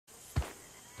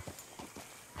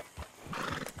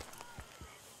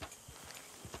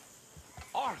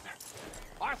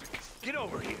Arthur, get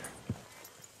over here.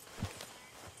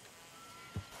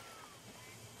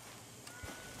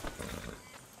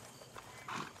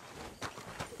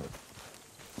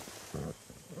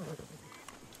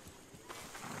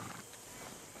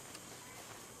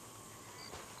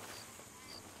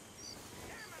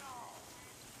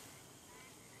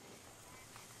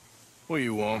 What do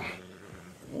you want?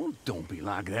 Well, don't be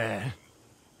like that.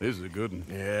 This is a good one.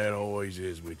 Yeah, it always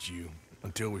is with you.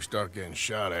 Until we start getting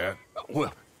shot at.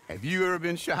 Well, have you ever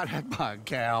been shot at by a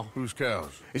cow? Whose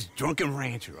cows? This drunken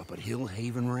rancher up at Hill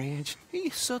Haven Ranch.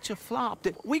 He's such a flop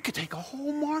that we could take a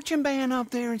whole marching band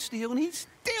up there and steal, and he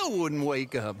still wouldn't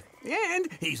wake up. And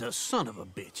he's a son of a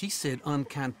bitch. He said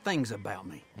unkind things about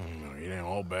me. It ain't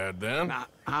all bad then.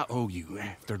 I owe you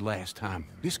after last time.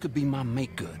 This could be my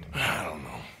make-good. I don't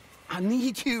know. I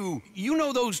need you. You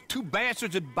know those two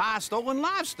bastards that buy stolen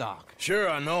livestock. Sure,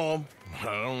 I know them. I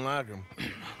don't like them.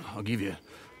 I'll give you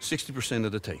 60%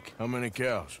 of the take. How many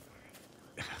cows?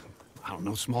 I don't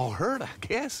know, small herd, I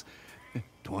guess.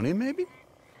 20, maybe?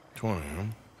 20, huh?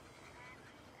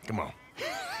 Come on.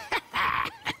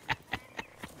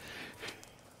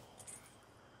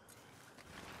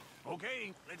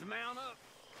 Okay, let's mount up.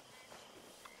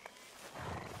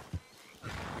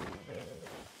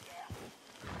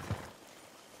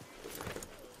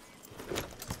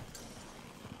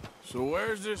 So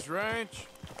where's this ranch?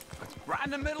 Right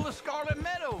in the middle of Scarlet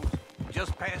Meadows,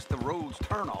 just past the road's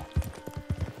turnoff.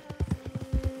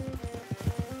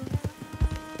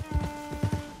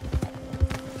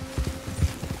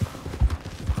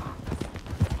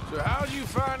 So how'd you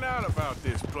find out about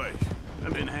this place?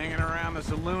 I've been hanging around the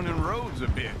saloon and roads a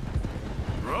bit.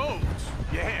 Roads?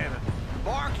 Yeah, the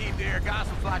barkeep there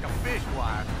gossips like a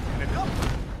fishwife, and a couple